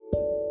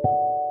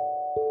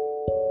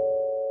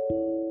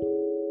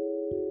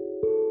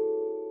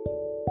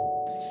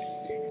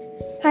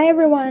Hi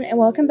everyone, and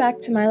welcome back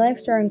to My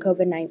Life During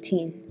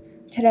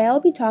COVID-19. Today I'll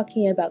be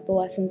talking about the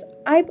lessons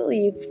I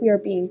believe we are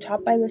being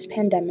taught by this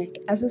pandemic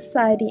as a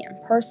society and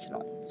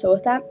personally. So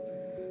with that,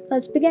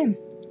 let's begin.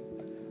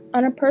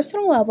 On a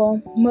personal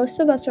level, most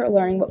of us are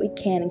learning what we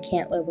can and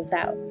can't live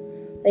without.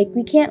 Like,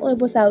 we can't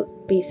live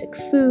without basic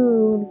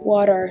food,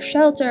 water, or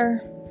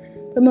shelter,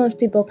 but most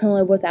people can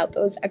live without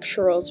those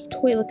extra rolls of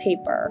toilet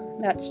paper,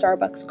 that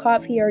Starbucks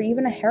coffee, or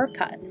even a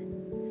haircut.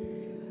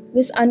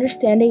 This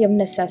understanding of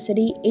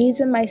necessity aids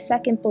in my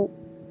second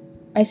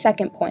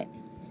point,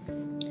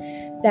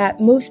 that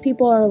most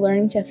people are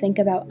learning to think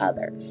about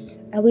others,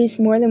 at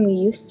least more than we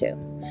used to.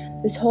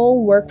 This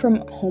whole work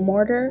from home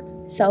order,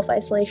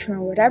 self-isolation,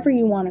 or whatever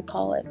you want to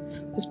call it,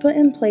 was put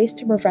in place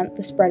to prevent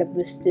the spread of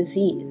this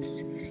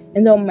disease.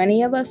 And though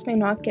many of us may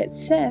not get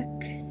sick,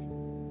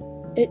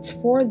 it's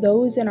for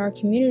those in our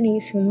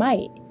communities who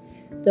might,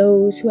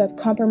 those who have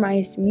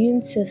compromised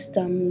immune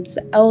systems,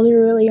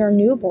 elderly, or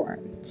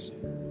newborns.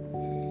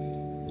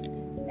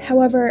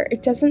 However,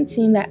 it doesn't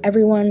seem that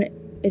everyone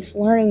is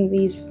learning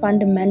these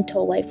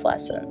fundamental life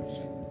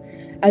lessons,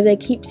 as I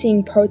keep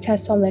seeing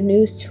protests on the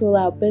news to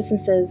allow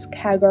businesses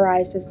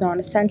categorized as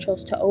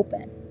non-essentials to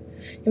open.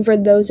 And for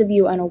those of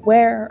you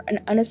unaware, an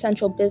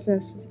unessential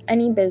business is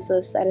any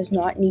business that is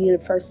not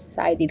needed for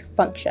society to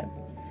function,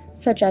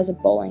 such as a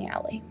bowling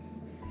alley.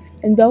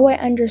 And though I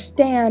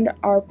understand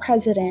our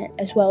president,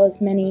 as well as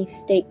many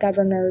state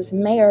governors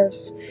and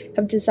mayors,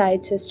 have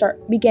decided to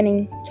start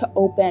beginning to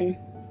open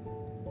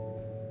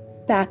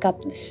back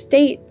up the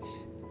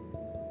states,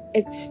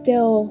 it's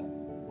still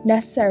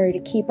necessary to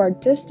keep our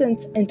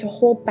distance and to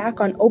hold back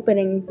on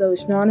opening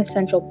those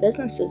non-essential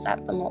businesses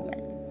at the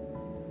moment.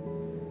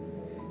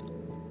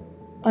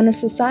 On a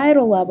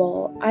societal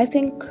level, I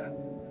think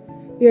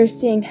we are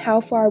seeing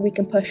how far we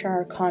can push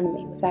our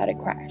economy without it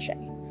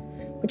crashing,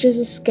 which is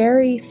a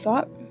scary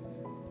thought.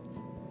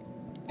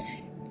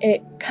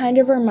 It kind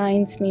of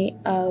reminds me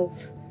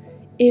of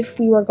if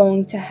we were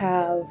going to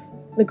have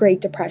the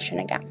Great Depression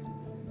again.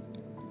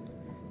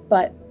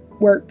 But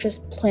we're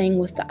just playing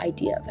with the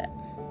idea of it.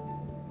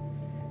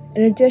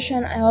 In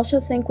addition, I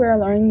also think we're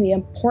learning the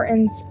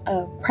importance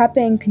of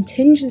prepping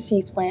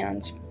contingency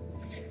plans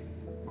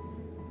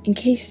in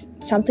case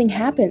something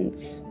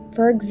happens.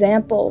 For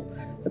example,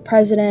 the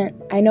president,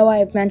 I know I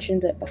have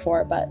mentioned it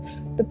before, but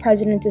the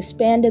president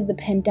disbanded the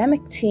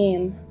pandemic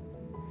team,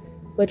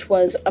 which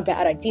was a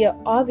bad idea,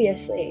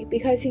 obviously,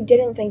 because he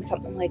didn't think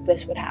something like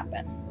this would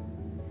happen.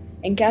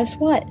 And guess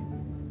what?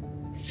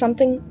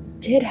 Something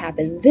did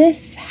happen.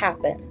 This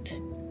happened.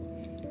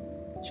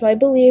 So I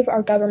believe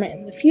our government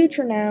in the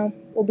future now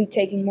will be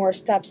taking more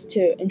steps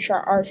to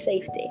ensure our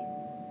safety.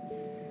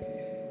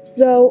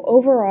 Though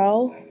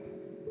overall,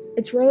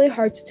 it's really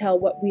hard to tell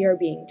what we are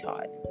being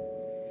taught.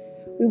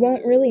 We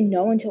won't really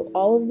know until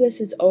all of this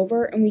is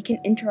over and we can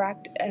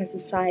interact as a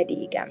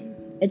society again.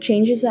 The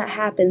changes that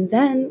happen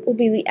then will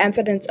be the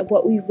evidence of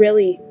what we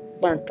really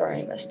learned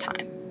during this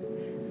time.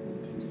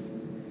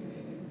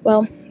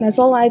 Well, that's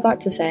all I got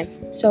to say.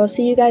 So I'll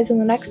see you guys in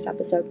the next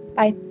episode.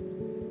 Bye.